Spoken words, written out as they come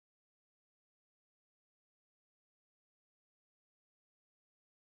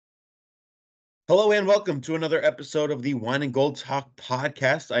Hello and welcome to another episode of the Wine and Gold Talk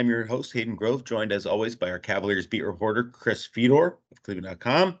podcast. I'm your host, Hayden Grove, joined as always by our Cavaliers beat reporter, Chris Fedor of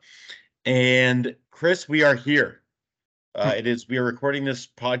Cleveland.com. And Chris, we are here. We are recording this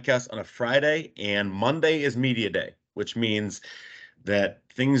podcast on a Friday, and Monday is media day, which means that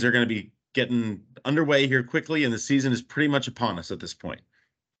things are going to be getting underway here quickly, and the season is pretty much upon us at this point.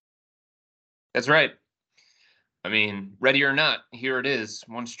 That's right. I mean, ready or not, here it is.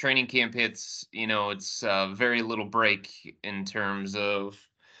 Once training camp hits, it's very little break in terms of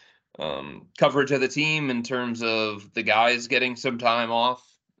coverage of the team, in terms of the guys getting some time off.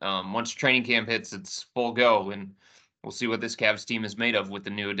 Once training camp hits, it's full go, and we'll see what this Cavs team is made of with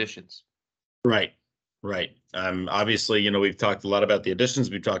the new additions. Right. Obviously, we've talked a lot about the additions.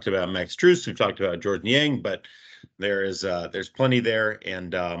 We've talked about Max Strus. We've talked about Jordan Yang, but there's plenty there.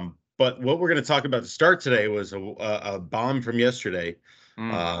 And but what we're going to talk about to start today was a bomb from yesterday.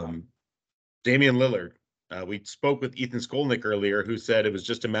 Damian Lillard. We spoke with Ethan Skolnick earlier, who said it was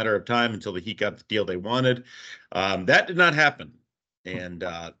just a matter of time until the Heat got the deal they wanted. That did not happen, and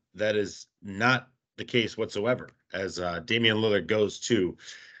that is not the case whatsoever. As Damian Lillard goes to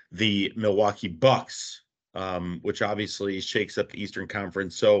the Milwaukee Bucks, which obviously shakes up the Eastern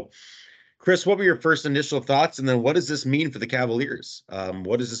Conference. So, Chris, what were your first initial thoughts? And then what does this mean for the Cavaliers?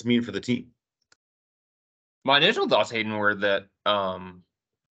 What does this mean for the team? My initial thoughts, Hayden, were that,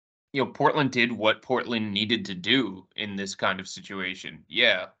 Portland did what Portland needed to do in this kind of situation.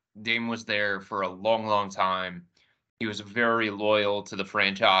 Yeah, Dame was there for a long, long time. He was very loyal to the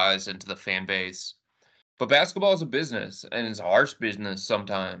franchise and to the fan base. But basketball is a business, and it's a harsh business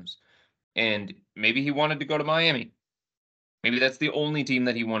sometimes. And maybe he wanted to go to Miami. Maybe that's the only team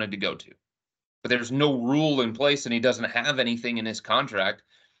that he wanted to go to. But there's no rule in place, and he doesn't have anything in his contract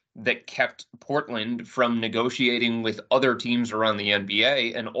that kept Portland from negotiating with other teams around the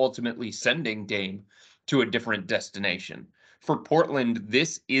NBA and ultimately sending Dame to a different destination. For Portland,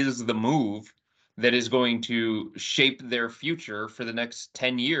 this is the move that is going to shape their future for the next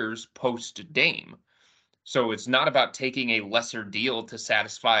 10 years post-Dame. So it's not about taking a lesser deal to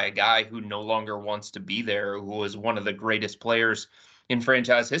satisfy a guy who no longer wants to be there, who was one of the greatest players in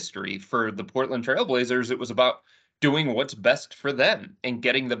franchise history. For the Portland Trailblazers, it was about doing what's best for them and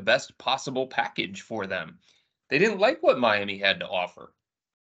getting the best possible package for them. They didn't like what Miami had to offer.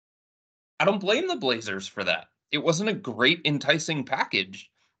 I don't blame the Blazers for that. It wasn't a great, enticing package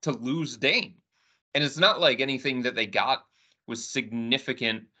to lose Dame. And it's not like anything that they got was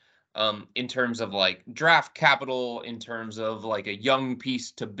significant in terms of like draft capital, in terms of like a young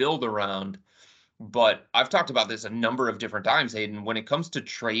piece to build around. But I've talked about this a number of different times, Hayden. When it comes to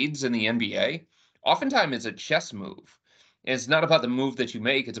trades in the NBA, oftentimes it's a chess move. And it's not about the move that you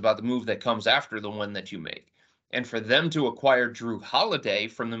make, it's about the move that comes after the one that you make. And for them to acquire Jrue Holiday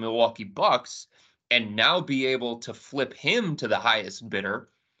from the Milwaukee Bucks and now be able to flip him to the highest bidder,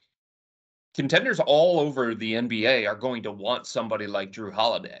 contenders all over the NBA are going to want somebody like Jrue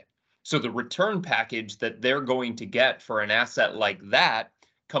Holiday. So the return package that they're going to get for an asset like that,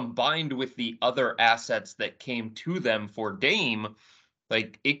 combined with the other assets that came to them for Dame,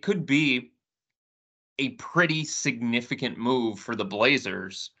 like it could be a pretty significant move for the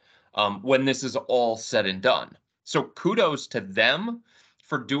Blazers when this is all said and done. So kudos to them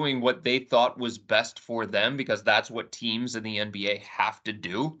for doing what they thought was best for them, because that's what teams in the NBA have to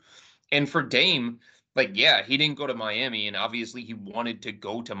do. And for Dame, like, yeah, he didn't go to Miami, and obviously he wanted to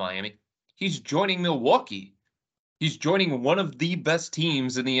go to Miami. He's joining Milwaukee. He's joining one of the best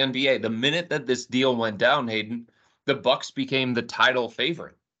teams in the NBA. The minute that this deal went down, Hayden, the Bucks became the title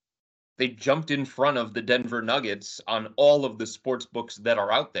favorite. They jumped in front of the Denver Nuggets on all of the sports books that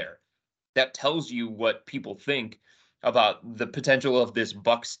are out there. That tells you what people think about the potential of this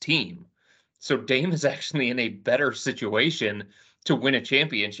Bucks team. So Dame is actually in a better situation to win a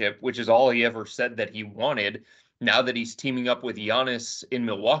championship, which is all he ever said that he wanted, now that he's teaming up with Giannis in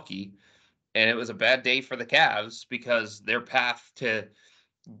Milwaukee. And it was a bad day for the Cavs because their path to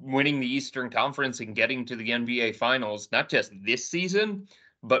winning the Eastern Conference and getting to the NBA Finals, not just this season,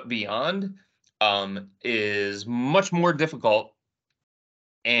 but beyond, is much more difficult.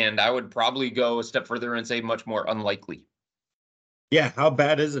 And I would probably go a step further and say much more unlikely. Yeah, how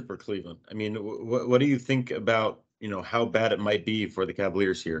bad is it for Cleveland? I mean, what do you think about how bad it might be for the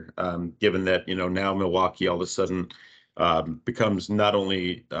Cavaliers here, given that now Milwaukee all of a sudden becomes not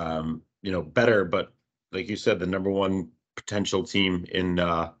only better, but like you said, the number one potential team in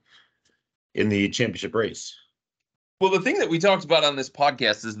the championship race. Well, the thing that we talked about on this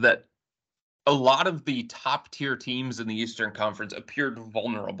podcast is that a lot of the top tier teams in the Eastern Conference appeared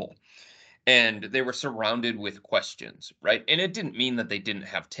vulnerable. and they were surrounded with questions, right? And it didn't mean that they didn't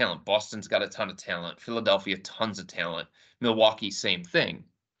have talent. Boston's got a ton of talent, Philadelphia, tons of talent, Milwaukee, same thing.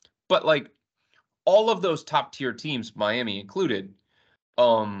 But like all of those top tier teams, Miami included,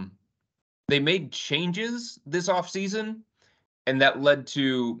 um, they made changes this offseason, and that led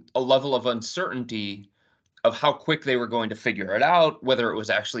to a level of uncertainty of how quick they were going to figure it out, whether it was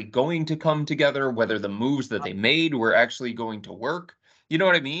actually going to come together, whether the moves that they made were actually going to work. You know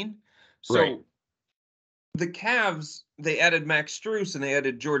what I mean? Right. So the Cavs, they added Max Strus and they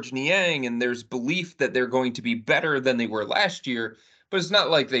added George Niang, and there's belief that they're going to be better than they were last year. But it's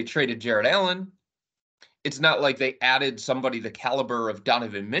not like they traded Jared Allen. It's not like they added somebody the caliber of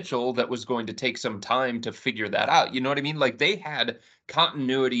Donovan Mitchell that was going to take some time to figure that out. You know what I mean? Like they had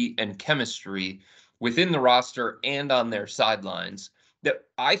continuity and chemistry within the roster and on their sidelines that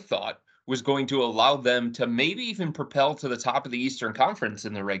I thought was going to allow them to maybe even propel to the top of the Eastern Conference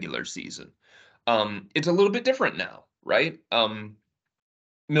in the regular season. It's a little bit different now, right?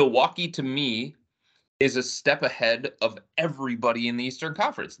 Milwaukee to me is a step ahead of everybody in the Eastern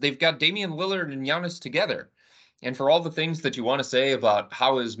Conference. They've got Damian Lillard and Giannis together. And for all the things that you want to say about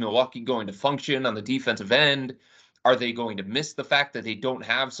how is Milwaukee going to function on the defensive end, are they going to miss the fact that they don't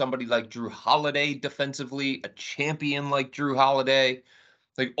have somebody like Drew Holiday defensively, a champion like Drew Holiday?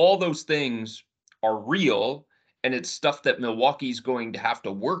 Like all those things are real, and it's stuff that Milwaukee's going to have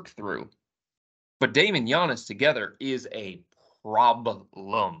to work through. But Dame and Giannis together is a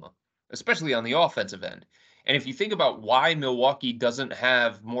problem, especially on the offensive end. And if you think about why Milwaukee doesn't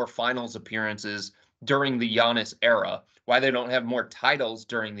have more finals appearances during the Giannis era, why they don't have more titles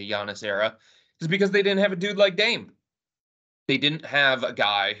during the Giannis era, is because they didn't have a dude like Dame. They didn't have a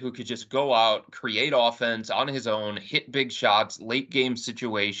guy who could just go out, create offense on his own, hit big shots, late game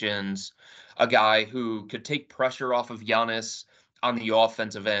situations, a guy who could take pressure off of Giannis on the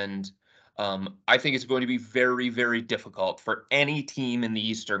offensive end. I think it's going to be very, very difficult for any team in the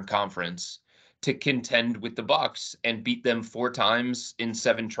Eastern Conference to contend with the Bucks and beat them 4 times in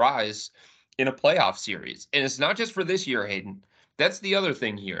 7 tries in a playoff series. And it's not just for this year, Hayden. That's the other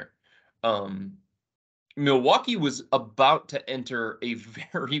thing here. Milwaukee was about to enter a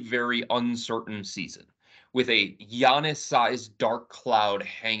very, very uncertain season with a Giannis-sized dark cloud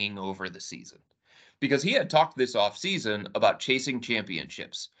hanging over the season. Because he had talked this offseason about chasing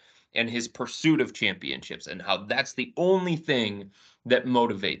championships and his pursuit of championships and how that's the only thing that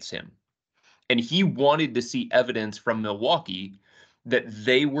motivates him. And he wanted to see evidence from Milwaukee that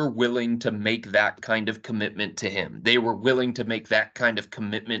they were willing to make that kind of commitment to him. They were willing to make that kind of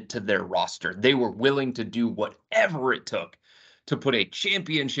commitment to their roster. They were willing to do whatever it took to put a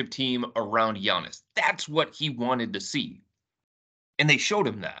championship team around Giannis. That's what he wanted to see. And they showed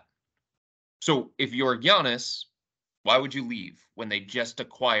him that. So if you're Giannis, why would you leave when they just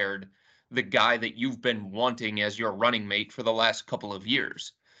acquired the guy that you've been wanting as your running mate for the last couple of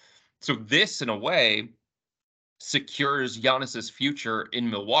years? So this, in a way, secures Giannis's future in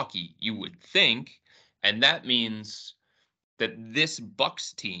Milwaukee, you would think, and that means that this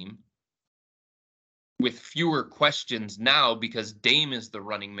Bucks team, with fewer questions now because Dame is the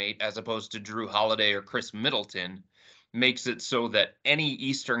running mate as opposed to Drew Holiday or Chris Middleton, makes it so that any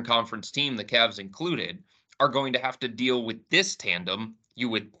Eastern Conference team, the Cavs included, are going to have to deal with this tandem, you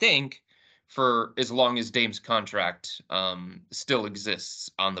would think, for as long as Dame's contract still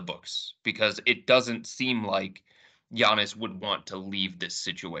exists on the books, because it doesn't seem like Giannis would want to leave this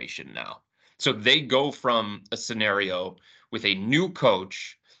situation now. So they go from a scenario with a new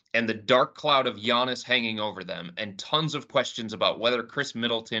coach and the dark cloud of Giannis hanging over them and tons of questions about whether Chris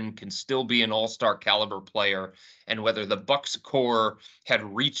Middleton can still be an all-star caliber player and whether the Bucks core had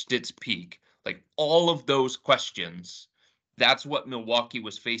reached its peak. Like all of those questions, that's what Milwaukee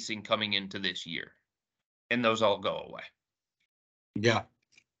was facing coming into this year. And those all go away. Yeah,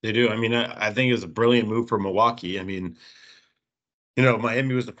 they do. I mean, I think it was a brilliant move for Milwaukee. I mean,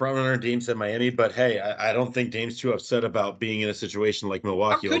 Miami was the front runner. Dame said Miami, but hey, I don't think Dame's too upset about being in a situation like How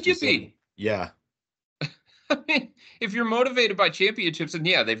Milwaukee. All could of a you sudden, be? yeah, I mean, if you're motivated by championships, and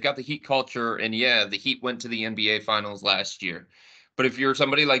yeah, they've got the Heat culture, and yeah, the Heat went to the NBA Finals last year. But if you're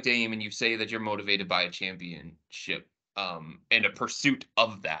somebody like Dame and you say that you're motivated by a championship and a pursuit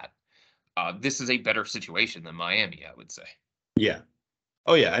of that, this is a better situation than Miami, I would say. yeah.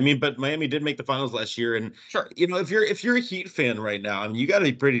 Oh yeah, I mean, but Miami did make the finals last year, and Sure. if you're a Heat fan right now, I mean, you got to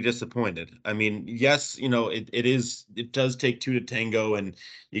be pretty disappointed. I mean, yes, it does take two to tango, and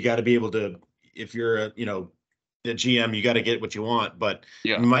you got to be able to, if you're the GM, you got to get what you want. But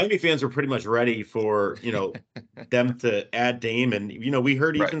Yeah. Miami fans were pretty much ready for them to add Dame, and we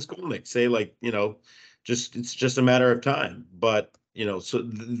heard Right. Ethan Skolnick say like it's just a matter of time. But So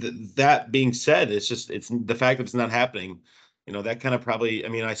that being said, it's the fact that it's not happening. That kind of probably. I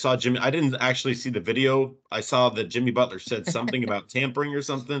mean, I saw Jimmy. I didn't actually see the video. I saw that Jimmy Butler said something about tampering or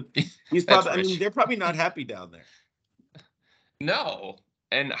something. He's That's probably. I mean, rich. they're probably not happy down there, No.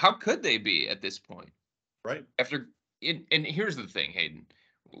 And how could they be at this point? right? After and here's the thing, Hayden.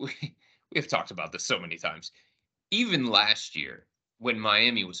 We, we've talked about this so many times. Even last year, when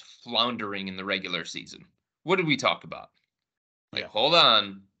Miami was floundering in the regular season, what did we talk about? Like, Yeah. hold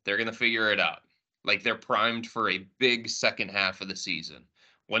on, they're going to figure it out. Like, they're primed for a big second half of the season.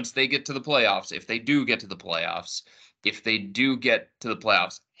 Once they get to the playoffs, if they do get to the playoffs, if they do get to the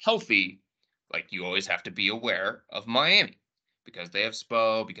playoffs healthy, like, you always have to be aware of Miami because they have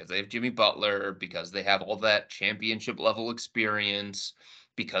Spo, because they have Jimmy Butler, because they have all that championship level experience,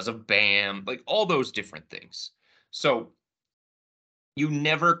 because of Bam, like all those different things. So you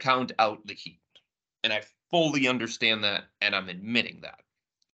never count out the Heat. And I fully understand that, and I'm admitting that.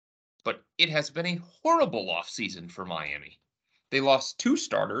 But it has been a horrible offseason for Miami. They lost two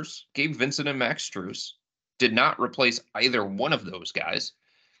starters, Gabe Vincent and Max Strus, did not replace either one of those guys.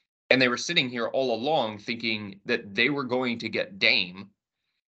 And they were sitting here all along thinking that they were going to get Dame.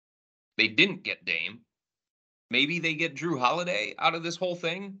 They didn't get Dame. Maybe they get Drew Holiday out of this whole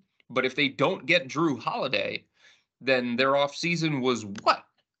thing. But if they don't get Drew Holiday, then their offseason was what?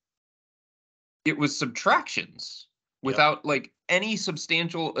 It was subtractions Yep. without like any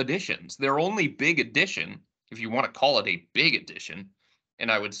substantial additions. Their only big addition, if you want to call it a big addition,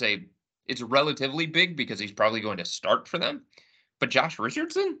 and I would say it's relatively big because he's probably going to start for them. But Josh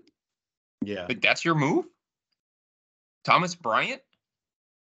Richardson, Yeah. like that's your move? Thomas Bryant,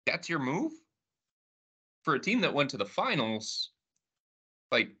 that's your move? For a team that went to the finals,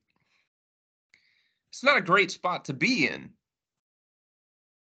 like it's not a great spot to be in.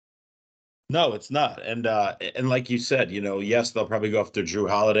 No, it's not. And like you said, yes, they'll probably go after Drew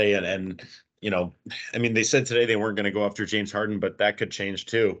Holiday I mean, they said today they weren't going to go after James Harden, but that could change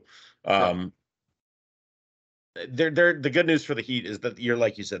too. Right. Um, they're the good news for the Heat is that you're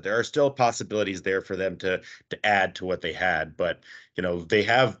like you said, there are still possibilities there for them to add to what they had, but they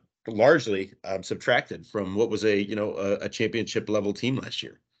have largely subtracted from what was a championship level team last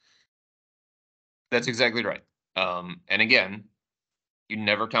year. That's exactly right. And again, you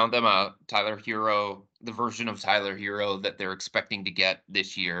never count them out. Tyler Hero, the version of Tyler Hero that they're expecting to get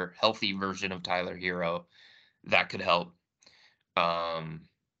this year, healthy version of Tyler Hero, that could help. Um,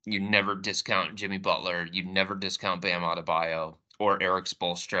 you never discount Jimmy Butler. You never discount Bam Adebayo or Eric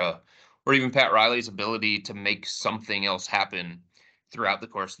Spoelstra or even Pat Riley's ability to make something else happen throughout the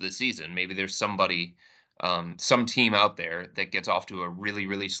course of the season. Maybe there's somebody, some team out there that gets off to a really,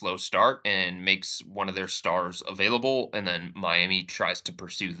 really slow start and makes one of their stars available, and then Miami tries to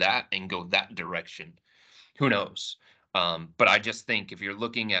pursue that and go that direction. Who knows? But I just think if you're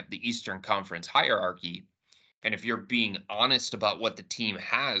looking at the Eastern Conference hierarchy, and if you're being honest about what the team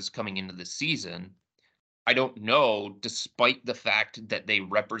has coming into the season, I don't know, despite the fact that they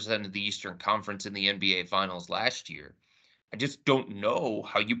represented the Eastern Conference in the NBA Finals last year, I just don't know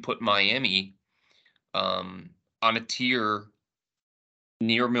how you put Miami on a tier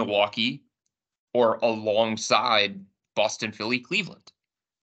near Milwaukee or alongside Boston, Philly, Cleveland.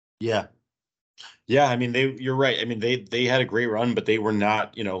 Yeah. Yeah, I mean you're right. I mean they had a great run, but they were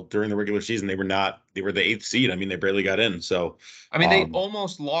not, during the regular season, they were the eighth seed. I mean, they barely got in. So I mean, they um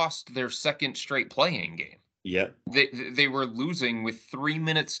almost lost their second straight playing game. yeah. They were losing with 3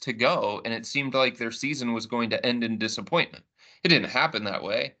 minutes to go, and it seemed like their season was going to end in disappointment. It didn't happen that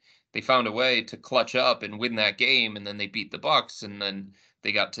way. They found a way to clutch up and win that game, and then they beat the Bucks, and then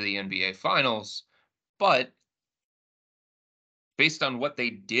they got to the NBA Finals. But based on what they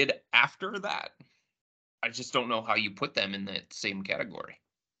did after that, I just don't know how you put them in that same category.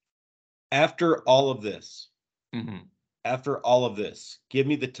 After all of this, Hmm. give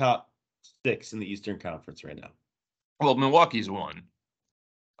me the top six in the Eastern Conference right now. Well, Milwaukee's one.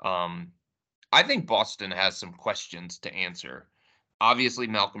 Um, I think Boston has some questions to answer. Obviously,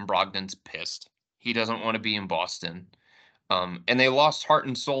 Malcolm Brogdon's pissed. He doesn't want to be in Boston. And they lost heart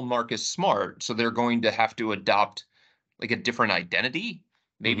and soul Marcus Smart, so they're going to have to adopt like a different identity,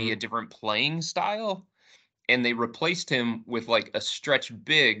 maybe a Hmm. different playing style. And they replaced him with like a stretch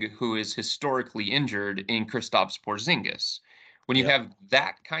big who is historically injured in Kristaps Porzingis. When you Yep. have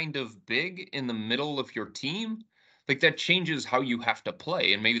that kind of big in the middle of your team, like that changes how you have to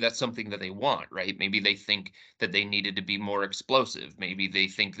play. And maybe that's something that they want, right? Maybe they think that they needed to be more explosive. Maybe they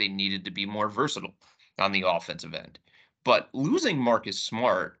think they needed to be more versatile on the offensive end. But losing Marcus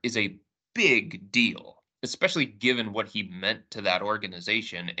Smart is a big deal, especially given what he meant to that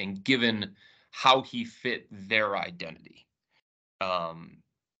organization and given how he fit their identity. Um,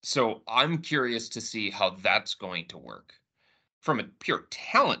 so I'm curious to see how that's going to work. From a pure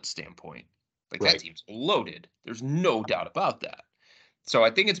talent standpoint, like that Right. team's loaded. There's no doubt about that. So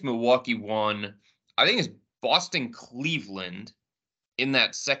I think it's Milwaukee 1. I think it's Boston, Cleveland in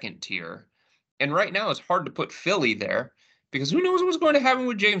that second tier. And right now it's hard to put Philly there because who knows what's going to happen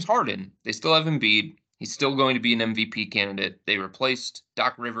with James Harden. They still have Embiid. He's still going to be an MVP candidate. They replaced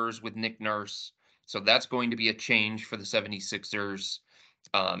Doc Rivers with Nick Nurse. So that's going to be a change for the 76ers.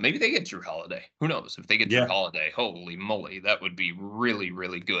 Maybe they get Drew Holiday. Who knows? If they get Drew Yeah. Holiday, holy moly, that would be really,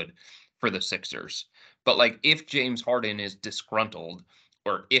 really good for the Sixers. But like if James Harden is disgruntled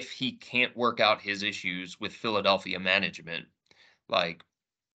or if he can't work out his issues with Philadelphia management, like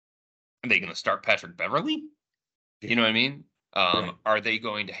are they going to start Patrick Beverly? You Yeah. know what I mean? Right. Are they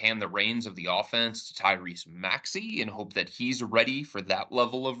going to hand the reins of the offense to Tyrese Maxey and hope that he's ready for that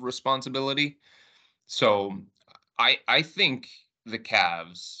level of responsibility? So I think the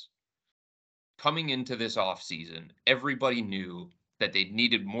Cavs coming into this offseason, everybody knew that they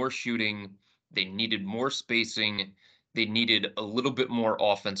needed more shooting, they needed more spacing, they needed a little bit more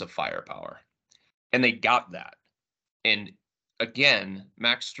offensive firepower. And they got that. And again,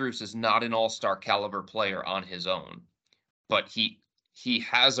 Max Strus is not an all-star caliber player on his own, but he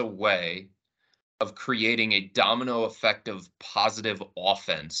has a way of creating a domino effect of positive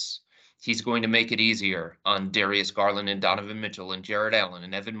offense. He's going to make it easier on Darius Garland and Donovan Mitchell and Jared Allen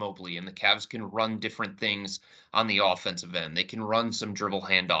and Evan Mobley. And the Cavs can run different things on the offensive end. They can run some dribble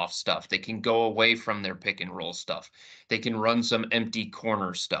handoff stuff. They can go away from their pick and roll stuff. They can run some empty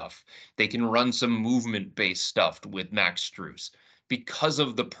corner stuff. They can run some movement based stuff with Max Strus. Because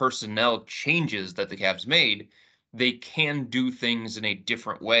of the personnel changes that the Cavs made, they can do things in a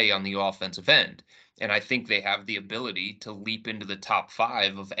different way on the offensive end. And I think they have the ability to leap into the top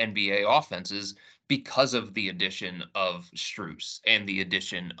 5 of NBA offenses because of the addition of Strus and the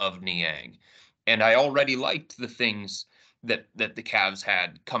addition of Niang. And I already liked the things that the Cavs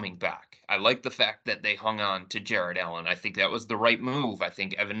had coming back. I like the fact that they hung on to Jared Allen. I think that was the right move. I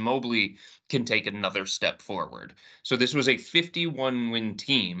think Evan Mobley can take another step forward. So this was a 51-win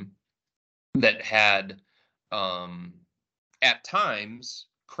team that had um at times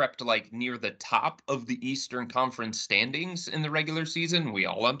crept like near the top of the Eastern Conference standings in the regular season. We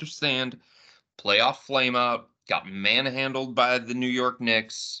all understand playoff flameout, got manhandled by the New York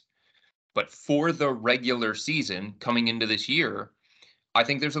Knicks. But for the regular season coming into this year, I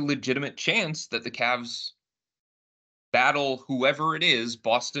think there's a legitimate chance that the Cavs battle whoever it is,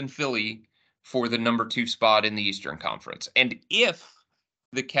 Boston, Philly, for the number 2 spot in the Eastern Conference. And if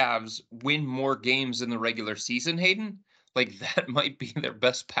the Cavs win more games in the regular season, Hayden, like that might be their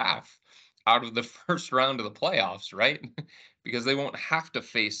best path out of the first round of the playoffs, right? Because they won't have to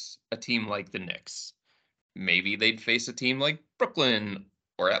face a team like the Knicks. Maybe they'd face a team like Brooklyn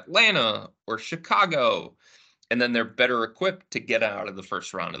or Atlanta or Chicago, and then they're better equipped to get out of the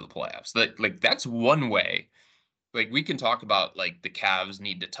first round of the playoffs. Like that's one way. Like we can talk about like the Cavs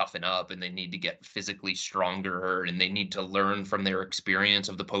need to toughen up and they need to get physically stronger and they need to learn from their experience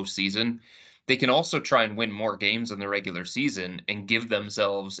of the postseason. They can also try and win more games in the regular season and give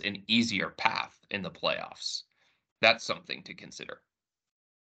themselves an easier path in the playoffs. That's something to consider.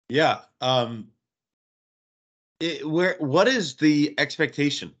 Yeah. What is the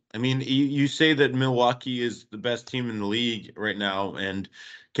expectation? I mean, you say that Milwaukee is the best team in the league right now, and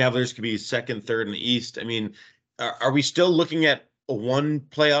Cavaliers could be second, third in the East. I mean, are we still looking at a one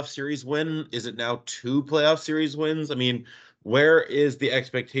playoff series win? Is it now two playoff series wins? I mean, where is the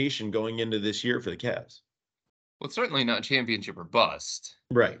expectation going into this year for the Cavs? Well, it's certainly not championship or bust,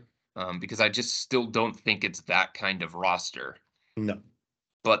 Right. because I just still don't think it's that kind of roster. No.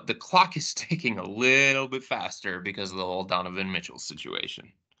 But the clock is ticking a little bit faster because of the whole Donovan Mitchell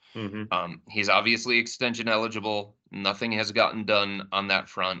situation. Hmm. He's obviously extension eligible. Nothing has gotten done on that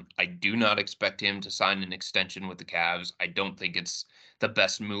front. I do not expect him to sign an extension with the Cavs. I don't think it's the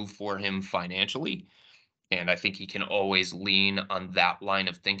best move for him financially. And I think he can always lean on that line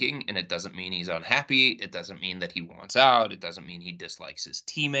of thinking. And it doesn't mean he's unhappy. It doesn't mean that he wants out. It doesn't mean he dislikes his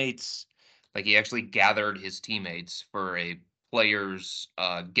teammates. Like he actually gathered his teammates for a players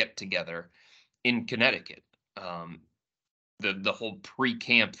get together in Connecticut. Um, the whole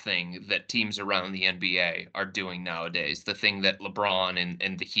pre-camp thing that teams around the NBA are doing nowadays, the thing that LeBron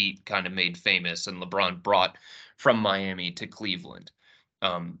and the Heat kind of made famous and LeBron brought from Miami to Cleveland.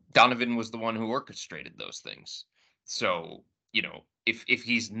 Donovan was the one who orchestrated those things. So, if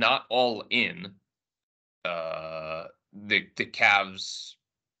he's not all in, the Cavs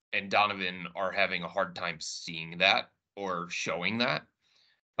and Donovan are having a hard time seeing that or showing that.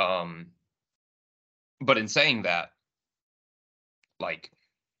 Um, but in saying that, Like,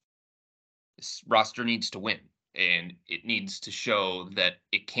 this roster needs to win, and it needs to show that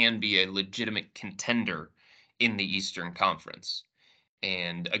it can be a legitimate contender in the Eastern Conference.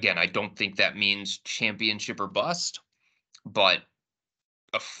 And again, I don't think that means championship or bust, but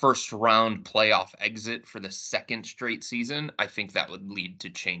a first round playoff exit for the second straight season, I think that would lead to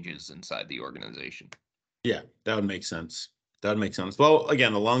changes inside the organization. Yeah, that would make sense. That would make sense. Well,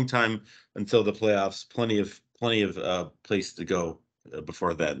 again, a long time until the playoffs. Plenty of place to go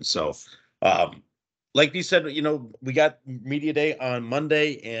before then. So, um, like you said, we got media day on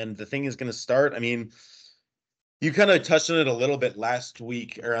Monday, and the thing is going to start. I mean, you kind of touched on it a little bit last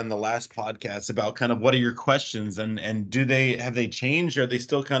week or on the last podcast about kind of what are your questions, and do they have they changed, or are they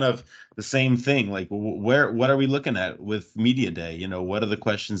still kind of the same thing? Like what are we looking at with media day? What are the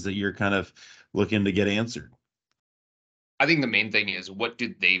questions that you're kind of looking to get answered? I think the main thing is, what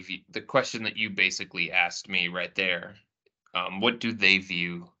do they view? The question that you basically asked me right there. What do they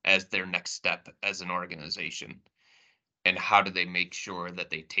view as their next step as an organization, and how do they make sure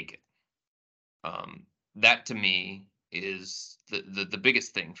that they take it? That to me is the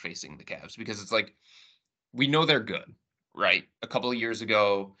biggest thing facing the Cavs, because it's like, we know they're good, right? A couple of years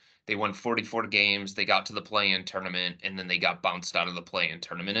ago, they won 44 games, they got to the play-in tournament, and then they got bounced out of the play-in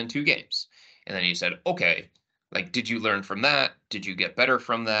tournament in 2 games. And then you said, okay, like, did you learn from that? Did you get better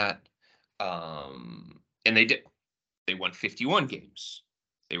from that? And they did. They won 51 games.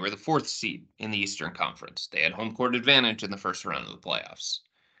 They were the 4th seed in the Eastern Conference. They had home court advantage in the first round of the playoffs.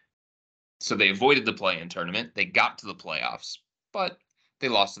 So they avoided the play-in tournament. They got to the playoffs, but they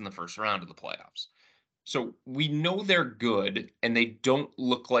lost in the first round of the playoffs. So we know they're good, and they don't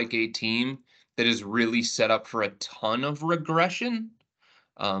look like a team that is really set up for a ton of regression.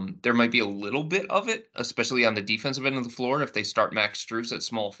 There might be a little bit of it, especially on the defensive end of the floor, if they start Max Strus at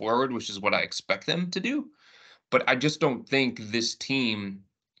small forward, which is what I expect them to do. But I just don't think this team,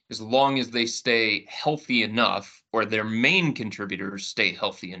 as long as they stay healthy enough, or their main contributors stay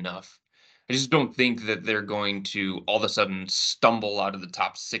healthy enough, I just don't think that they're going to all of a sudden stumble out of the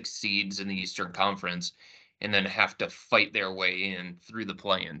top 6 seeds in the Eastern Conference and then have to fight their way in through the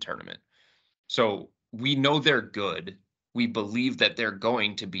play-in tournament. So we know they're good. We believe that they're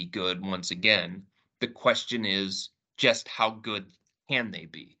going to be good once again. The question is just how good can they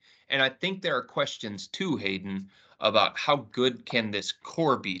be? And I think there are questions too, Hayden, about how good can this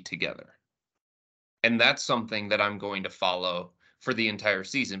core be together? And that's something that I'm going to follow for the entire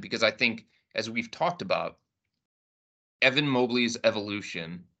season, because I think, as we've talked about, Evan Mobley's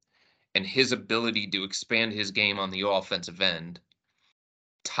evolution and his ability to expand his game on the offensive end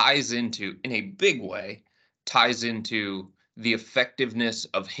ties into, in a big way, ties into the effectiveness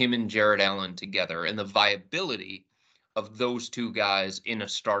of him and Jared Allen together, and the viability of those two guys in a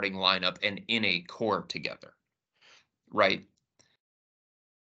starting lineup and in a core together, right?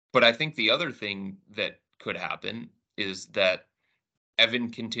 But I think the other thing that could happen is that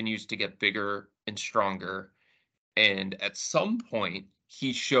Evan continues to get bigger and stronger, and at some point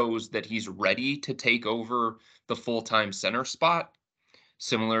he shows that he's ready to take over the full-time center spot,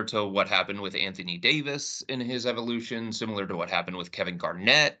 similar to what happened with Anthony Davis in his evolution, similar to what happened with Kevin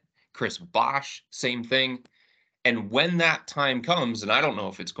Garnett, Chris Bosh, same thing. And when that time comes, and I don't know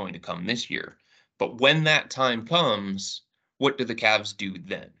if it's going to come this year, but when that time comes, what do the Cavs do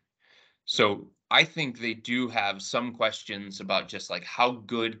then? So I think they do have some questions about just like, how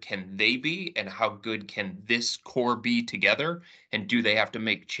good can they be, and how good can this core be together? And do they have to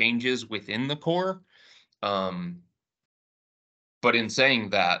make changes within the core? But in saying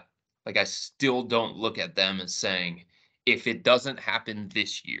that, like, I still don't look at them as saying, if it doesn't happen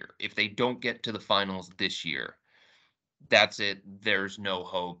this year, if they don't get to the finals this year, that's it. There's no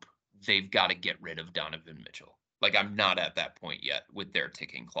hope. They've got to get rid of Donovan Mitchell. Like, I'm not at that point yet with their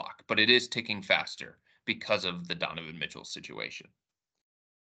ticking clock, but it is ticking faster because of the Donovan Mitchell situation.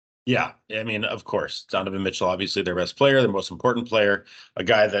 Yeah, I mean, of course, Donovan Mitchell, obviously their best player, their most important player, a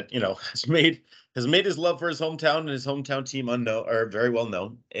guy that has made his love for his hometown and his hometown team unknown, or very well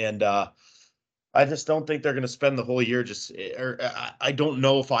known. And I just don't think they're going to spend the whole year or I don't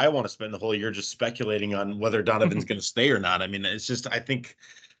know if I want to spend the whole year just speculating on whether Donovan's going to stay or not. I mean, it's just, I think,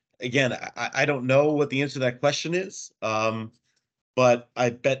 again, I don't know what the answer to that question is. But I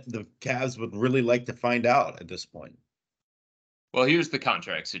bet the Cavs would really like to find out at this point. Well, here's the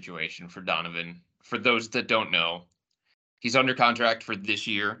contract situation for Donovan. For those that don't know, he's under contract for this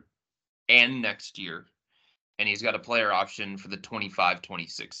year and next year, and he's got a player option for the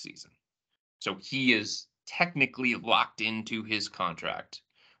 25-26 season. So he is technically locked into his contract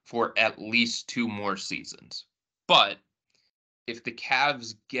for at least 2 more seasons. But if the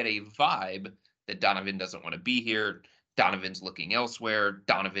Cavs get a vibe that Donovan doesn't want to be here, Donovan's looking elsewhere.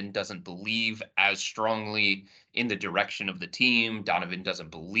 Donovan doesn't believe as strongly in the direction of the team. Donovan doesn't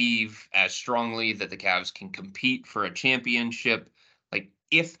believe as strongly that the Cavs can compete for a championship. Like,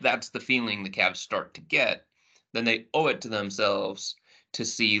 if that's the feeling the Cavs start to get, then they owe it to themselves to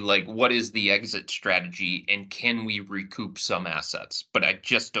see, like, what is the exit strategy and can we recoup some assets? But I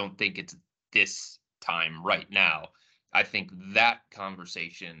just don't think it's this time right now. I think that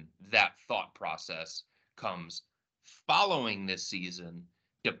conversation, that thought process comes following this season,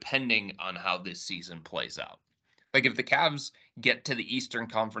 depending on how this season plays out. Like, if the Cavs get to the Eastern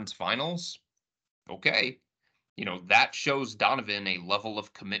Conference Finals, okay, that shows Donovan a level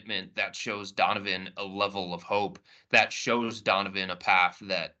of commitment. That shows Donovan a level of hope. That shows Donovan a path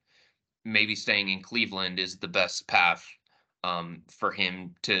that maybe staying in Cleveland is the best path for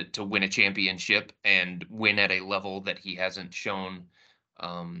him to win a championship and win at a level that he hasn't shown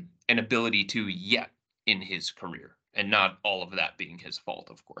an ability to yet in his career. And not all of that being his fault,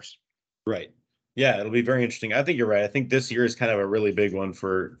 of course. Right. Yeah, it'll be very interesting. I think you're right. I think this year is kind of a really big one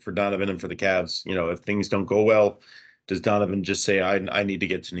for Donovan and for the Cavs. If things don't go well, does Donovan just say I need to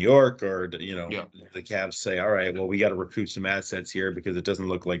get to New York, or Yeah. the Cavs say, all right, well, we got to recoup some assets here because it doesn't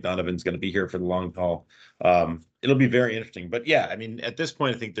look like Donovan's going to be here for the long haul. It'll be very interesting. But yeah, I mean, at this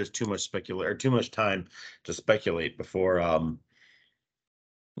point, I think there's too much time to speculate before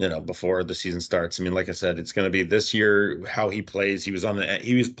the season starts. I mean, like I said, it's going to be this year how he plays. He was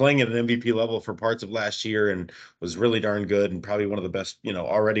playing at an MVP level for parts of last year and was really darn good and probably one of the best,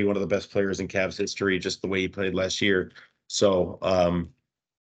 already one of the best players in Cavs history, just the way he played last year. So,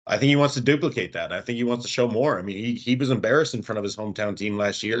 I think he wants to duplicate that. I think he wants to show more. I mean, he was embarrassed in front of his hometown team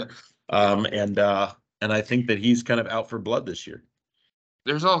last year. And I think that he's kind of out for blood this year.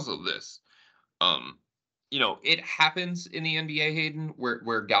 There's also this. Um, it happens in the NBA, Hayden,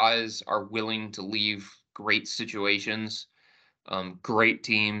 where guys are willing to leave great situations, great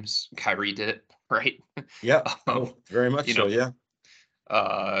teams. Kyrie did it, right? Yeah, um, very much you so. know, Yeah.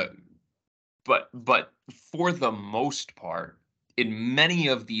 uh, but for the most part, in many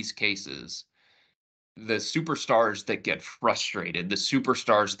of these cases, the superstars that get frustrated, the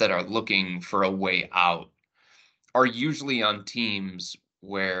superstars that are looking for a way out, are usually on teams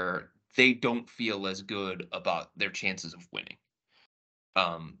where they don't feel as good about their chances of winning.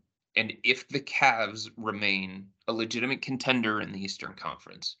 Um, and if the Cavs remain a legitimate contender in the Eastern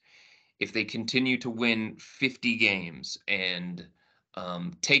Conference, if they continue to win 50 games and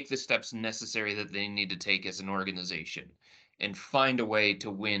take the steps necessary that they need to take as an organization and find a way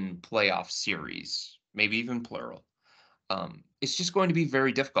to win playoff series, maybe even plural, it's just going to be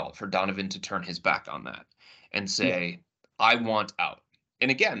very difficult for Donovan to turn his back on that and Yeah. say, I want out.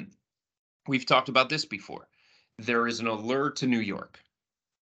 And again, we've talked about this before. There is an allure to New York.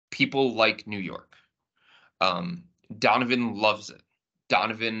 People like New York. Um, Donovan loves it.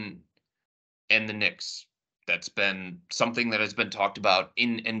 Donovan and the Knicks. That's been something that has been talked about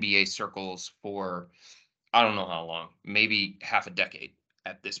in NBA circles for I don't know how long, maybe half a decade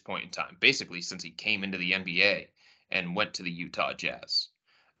at this point in time, basically since he came into the NBA and went to the Utah Jazz.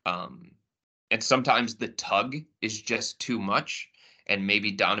 Um, and sometimes the tug is just too much. And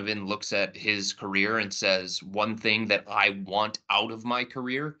maybe Donovan looks at his career and says, one thing that I want out of my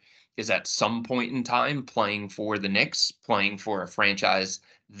career is at some point in time playing for the Knicks, playing for a franchise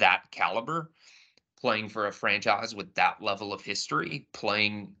that caliber, playing for a franchise with that level of history,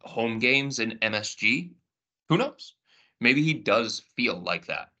 playing home games in MSG. Who knows? Maybe he does feel like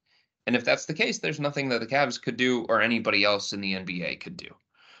that. And if that's the case, there's nothing that the Cavs could do or anybody else in the NBA could do.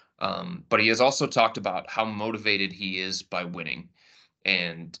 But he has also talked about how motivated he is by winning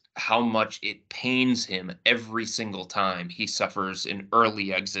and how much it pains him every single time he suffers an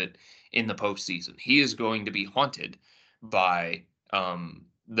early exit in the postseason. He is going to be haunted by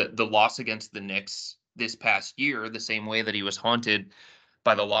the loss against the Knicks this past year, the same way that he was haunted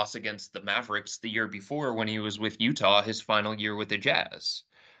by the loss against the Mavericks the year before when he was with Utah, his final year with the Jazz.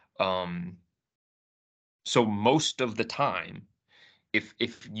 Um, so most of the time,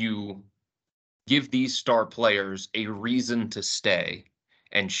 if you give these star players a reason to stay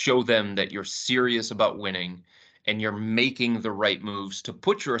and show them that you're serious about winning and you're making the right moves to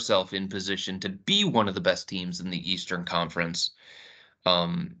put yourself in position to be one of the best teams in the Eastern Conference,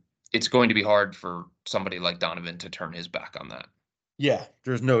 um, it's going to be hard for somebody like Donovan to turn his back on that. Yeah,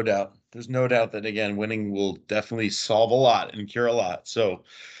 there's no doubt. There's no doubt that again, winning will definitely solve a lot and cure a lot. So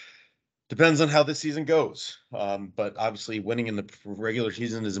depends on how this season goes. But obviously, winning in the regular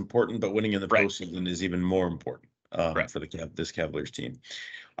season is important, but winning in the Right. postseason is even more important Right. for this Cavaliers team.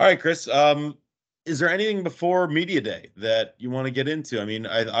 All right, Chris. Is there anything before media day that you want to get into? I mean,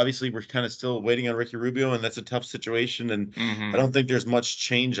 obviously we're kind of still waiting on Ricky Rubio, and that's a tough situation, and I Hmm. don't think there's much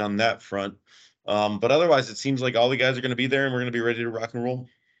change on that front. But otherwise, it seems like all the guys are going to be there, and we're going to be ready to rock and roll.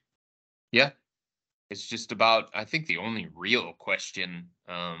 Yeah, it's just about, I think, the only real question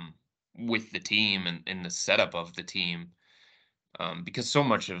with the team and the setup of the team, because so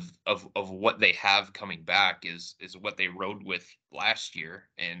much of what they have coming back is what they rode with last year,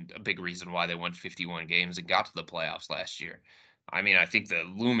 and a big reason why they won 51 games and got to the playoffs last year. I mean, I think the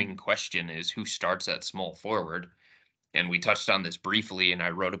looming question is who starts at small forward, and we touched on this briefly, and I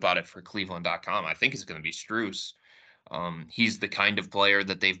wrote about it for Cleveland.com. I think it's going to be Struess. He's the kind of player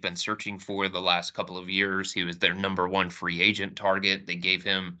that they've been searching for the last couple of years. He was their number one free agent target. They gave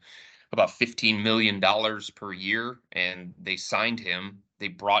him about $15 million per year, and they signed him. They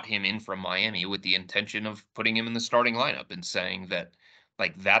brought him in from Miami with the intention of putting him in the starting lineup and saying that,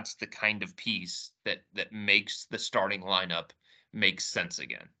 like, that's the kind of piece that makes the starting lineup make sense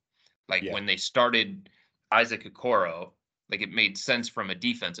again. Like Yeah, when they started Isaac Okoro, like it made sense from a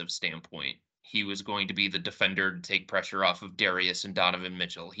defensive standpoint. He was going to be the defender to take pressure off of Darius and Donovan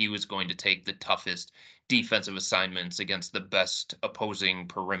Mitchell. He was going to take the toughest defensive assignments against the best opposing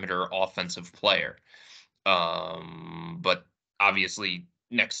perimeter offensive player. But obviously,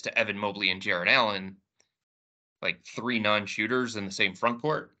 next to Evan Mobley and Jared Allen, like three non-shooters in the same front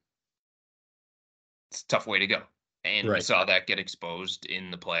court, it's a tough way to go. And we right. saw that get exposed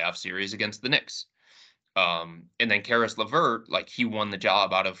in the playoff series against the Knicks. And then Karis LeVert, like he won the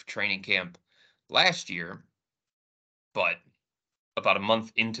job out of training camp last year, but about a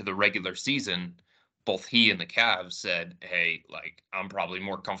month into the regular season, both he and the Cavs said, "Hey, like I'm probably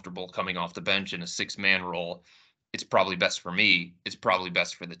more comfortable coming off the bench in a six-man role. It's probably best for me. It's probably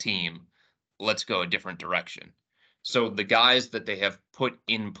best for the team. Let's go a different direction." So the guys that they have put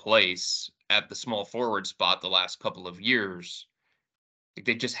in place at the small forward spot the last couple of years, like,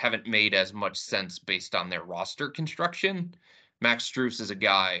 they just haven't made as much sense based on their roster construction. Max Strus is a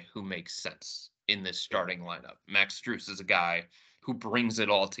guy who makes sense in this Yeah. starting lineup. Max Strus is a guy who brings it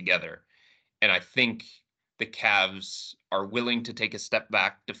all together. And I think the Cavs are willing to take a step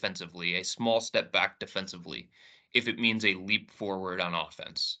back defensively, a small step back defensively, if it means a leap forward on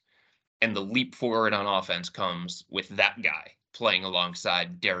offense. And the leap forward on offense comes with that guy playing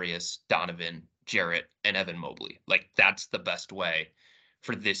alongside Darius, Donovan, Jarrett, and Evan Mobley. Like that's the best way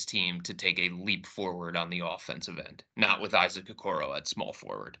for this team to take a leap forward on the offensive end. Not with Isaac Okoro at small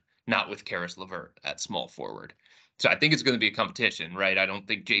forward, not with Karis LeVert at small forward. So I think it's going to be a competition, right? I don't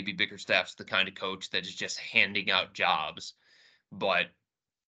think JB Bickerstaff's the kind of coach that is just handing out jobs, but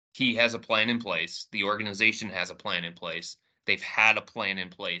he has a plan in place. The organization has a plan in place. They've had a plan in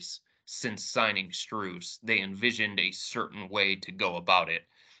place since signing Strus. They envisioned a certain way to go about it.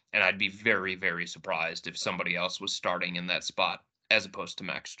 And I'd be very, very surprised if somebody else was starting in that spot as opposed to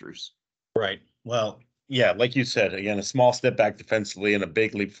Max Strus. Right. Well, yeah, like you said, again, a small step back defensively and a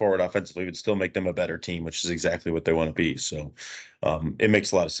big leap forward offensively would still make them a better team, which is exactly what they want to be. So it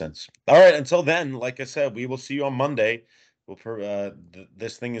makes a lot of sense. All right. Until then, like I said, we will see you on Monday.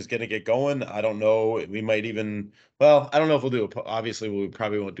 This thing is going to get going. I don't know. We might even, well, I don't know if we'll do obviously, we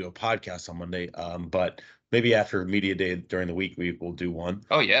probably won't do a podcast on Monday, but maybe after media day during the week, we will do one.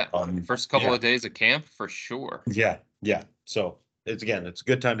 Oh, yeah. First couple Yeah. of days of camp for sure. Yeah, yeah. So it's a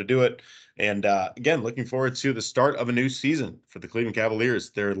good time to do it. And again, looking forward to the start of a new season for the Cleveland Cavaliers.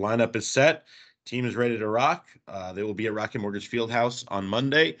 Their lineup is set. Team is ready to rock. They will be at Rocket Mortgage Fieldhouse on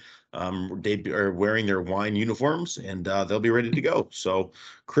Monday. They are wearing their wine uniforms, and they'll be ready to go. So,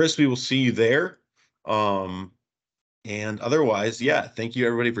 Chris, we will see you there. Um, and otherwise, yeah, thank you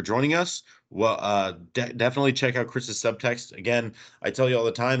everybody for joining us. Well, definitely check out Chris's subtext. Again, I tell you all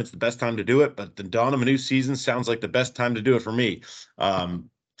the time, it's the best time to do it, but the dawn of a new season sounds like the best time to do it for me.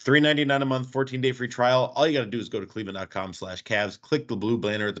 $3.99 a month, 14-day free trial. All you got to do is go to cleveland.com/Cavs, click the blue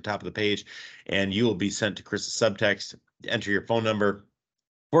banner at the top of the page, and you will be sent to Chris's subtext. Enter your phone number.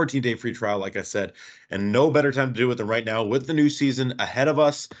 14-day free trial, like I said, and no better time to do it than right now with the new season ahead of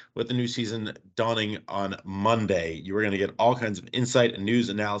us, with the new season dawning on Monday. You are going to get all kinds of insight and news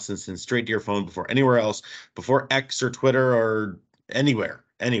analysis and straight to your phone before anywhere else, before X or Twitter or anywhere,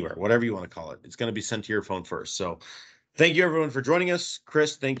 whatever you want to call it. It's going to be sent to your phone first. So thank you everyone for joining us.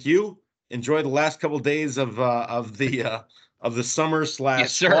 Chris, thank you. Enjoy the last couple of days of the summer Yes,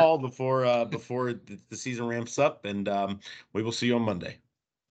 slash sir. fall before the season ramps up, and we will see you on Monday.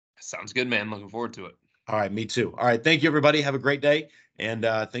 Sounds good, man. Looking forward to it. All right, me too. All right, thank you, everybody. Have a great day, and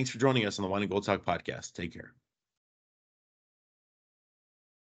thanks for joining us on the Wine and Gold Talk podcast. Take care.